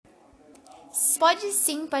pode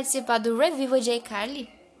sim participar do revival de Icarly?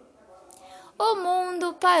 O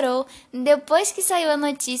mundo parou depois que saiu a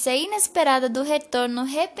notícia inesperada do retorno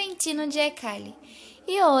repentino de Icarly.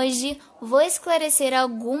 E hoje vou esclarecer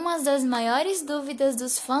algumas das maiores dúvidas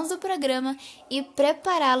dos fãs do programa e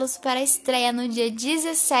prepará-los para a estreia no dia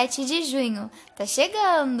 17 de junho. Tá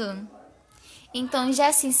chegando! Então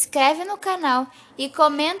já se inscreve no canal e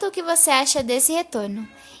comenta o que você acha desse retorno.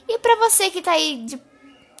 E para você que tá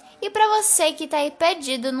aí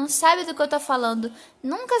perdido, não sabe do que eu tô falando,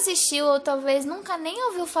 nunca assistiu ou talvez nunca nem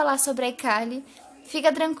ouviu falar sobre a Icarly,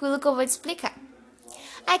 fica tranquilo que eu vou te explicar.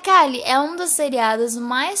 A Icarly é um dos seriados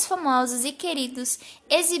mais famosos e queridos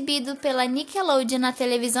exibido pela Nickelodeon na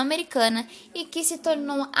televisão americana e que se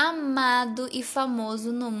tornou amado e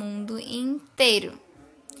famoso no mundo inteiro.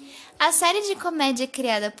 A série de comédia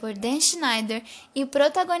criada por Dan Schneider e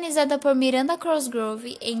protagonizada por Miranda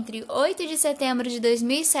Cosgrove entre 8 de setembro de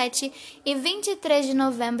 2007 e 23 de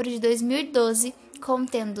novembro de 2012,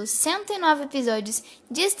 contendo 109 episódios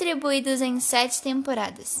distribuídos em 7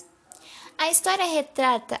 temporadas. A história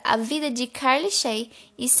retrata a vida de Carly Shay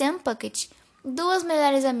e Sam Puckett, duas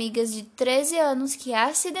melhores amigas de 13 anos que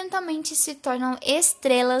acidentalmente se tornam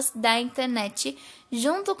estrelas da internet,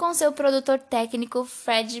 junto com seu produtor técnico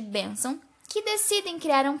Fred Benson, que decidem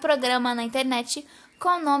criar um programa na internet com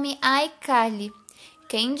o nome Icarly.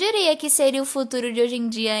 Quem diria que seria o futuro de hoje em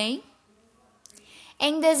dia, hein?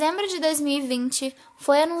 Em dezembro de 2020,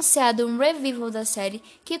 foi anunciado um revival da série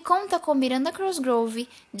que conta com Miranda Cosgrove,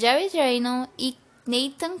 Jerry Trainor e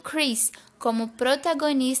Nathan Chris como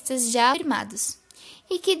protagonistas já afirmados,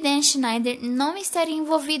 e que Dan Schneider não estaria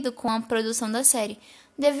envolvido com a produção da série,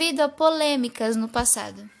 devido a polêmicas no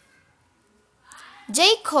passado.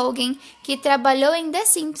 Jay Cogan, que trabalhou em The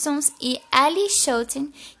Simpsons, e Ali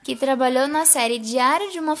Schouten, que trabalhou na série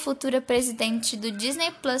Diário de uma Futura Presidente do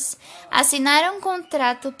Disney Plus, assinaram um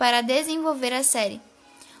contrato para desenvolver a série.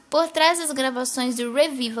 Por trás das gravações do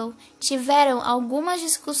revival, tiveram algumas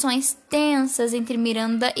discussões tensas entre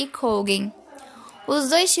Miranda e Cogan. Os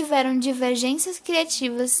dois tiveram divergências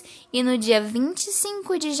criativas e no dia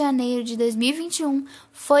 25 de janeiro de 2021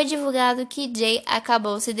 foi divulgado que Jay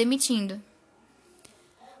acabou se demitindo.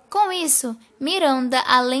 Com isso, Miranda,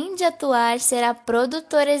 além de atuar, será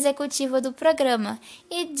produtora executiva do programa,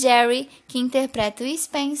 e Jerry, que interpreta o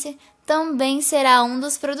Spencer, também será um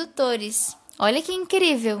dos produtores. Olha que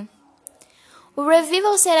incrível! O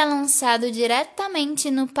revival será lançado diretamente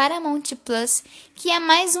no Paramount Plus, que é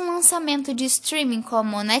mais um lançamento de streaming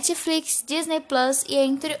como Netflix, Disney Plus e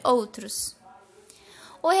entre outros.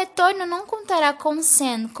 O retorno não contará com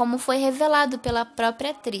Sam, como foi revelado pela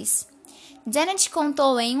própria atriz. Janet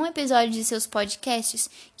contou em um episódio de seus podcasts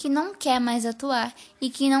que não quer mais atuar e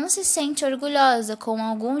que não se sente orgulhosa com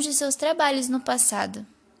alguns de seus trabalhos no passado.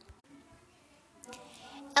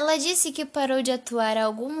 Ela disse que parou de atuar há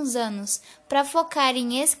alguns anos para focar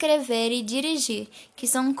em escrever e dirigir, que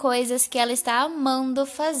são coisas que ela está amando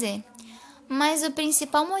fazer. Mas o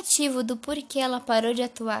principal motivo do porquê ela parou de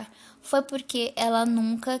atuar foi porque ela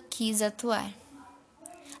nunca quis atuar.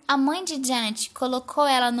 A mãe de Janet colocou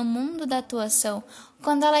ela no mundo da atuação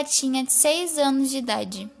quando ela tinha 6 anos de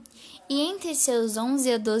idade. E entre seus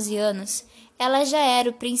 11 a 12 anos, ela já era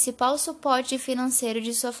o principal suporte financeiro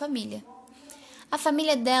de sua família. A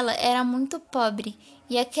família dela era muito pobre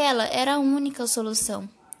e aquela era a única solução.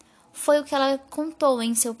 Foi o que ela contou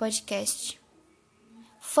em seu podcast.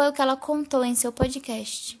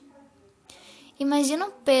 Imagina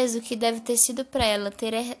o peso que deve ter sido para ela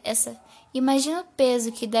ter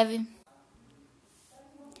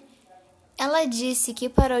Ela disse que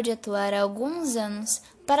parou de atuar há alguns anos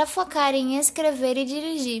para focar em escrever e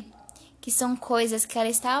dirigir, que são coisas que ela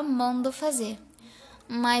está amando fazer.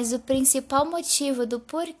 Mas o principal motivo do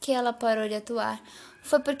porquê ela parou de atuar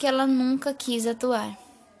foi porque ela nunca quis atuar.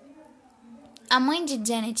 A mãe de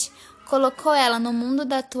Janet colocou ela no mundo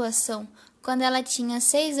da atuação quando ela tinha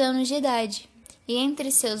 6 anos de idade, e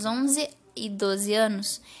entre seus 11 e 12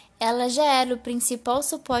 anos, ela já era o principal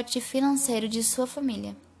suporte financeiro de sua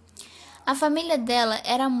família. A família dela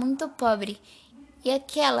era muito pobre e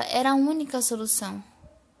aquela era a única solução.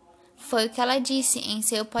 Foi o que ela disse em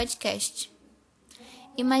seu podcast.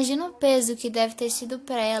 Imagina o peso que deve ter sido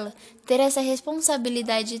para ela ter essa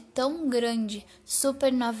responsabilidade tão grande,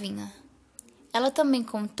 super novinha. Ela também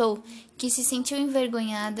contou que se sentiu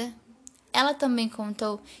envergonhada. Ela também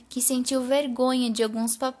contou que sentiu vergonha de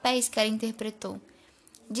alguns papéis que ela interpretou.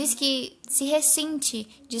 Diz que se ressente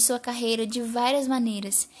de sua carreira de várias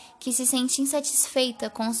maneiras, que se sente insatisfeita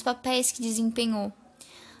com os papéis que desempenhou.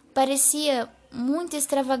 Parecia muito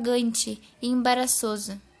extravagante e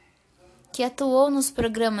embaraçoso. que atuou nos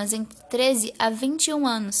programas entre 13 a 21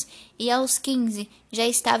 anos e aos 15 já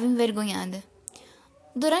estava envergonhada.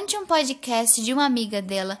 Durante um podcast de uma amiga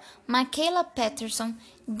dela, Michaela Patterson,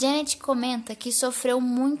 Janet comenta que sofreu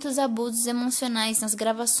muitos abusos emocionais nas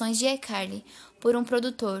gravações de Icarly por um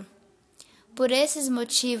produtor. Por esses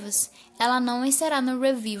motivos, ela não estará no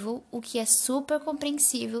revival, o que é super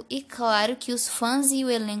compreensível e claro que os fãs e o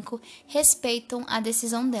elenco respeitam a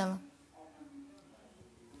decisão dela.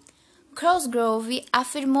 Cosgrove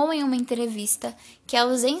afirmou em uma entrevista que a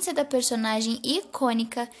ausência da personagem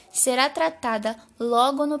icônica será tratada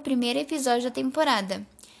logo no primeiro episódio da temporada.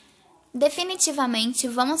 Definitivamente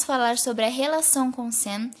vamos falar sobre a relação com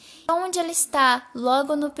Sam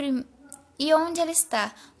e onde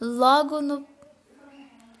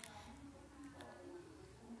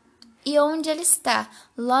ela está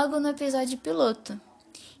logo no episódio piloto.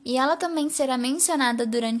 E ela também será mencionada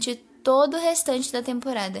durante todo o restante da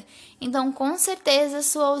temporada, então com certeza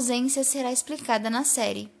sua ausência será explicada na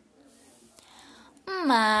série.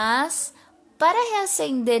 Mas, para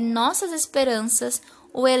reacender nossas esperanças,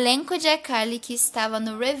 o elenco de Icarly que está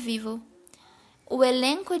no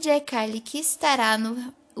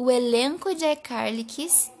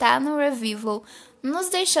revival nos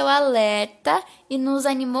deixou alerta e nos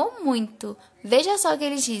animou muito. Veja só o que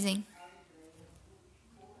eles dizem.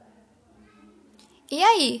 E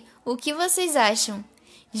aí, o que vocês acham?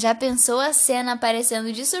 Já pensou a cena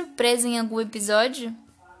aparecendo de surpresa em algum episódio?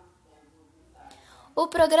 O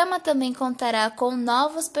programa também contará com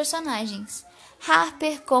novos personagens.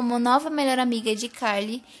 Harper como nova melhor amiga de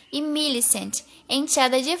Carly e Millicent,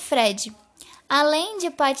 enteada de Fred, além de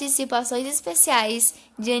participações especiais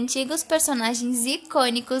de antigos personagens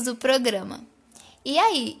icônicos do programa. E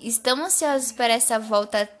aí, estamos ansiosos para essa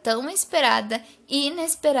volta tão esperada e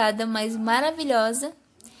inesperada, mas maravilhosa?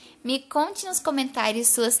 Me conte nos comentários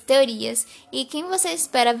suas teorias e quem você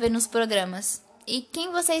espera ver nos programas.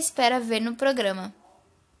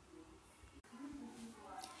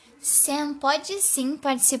 Sam pode sim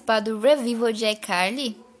participar do revival de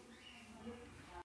Icarly?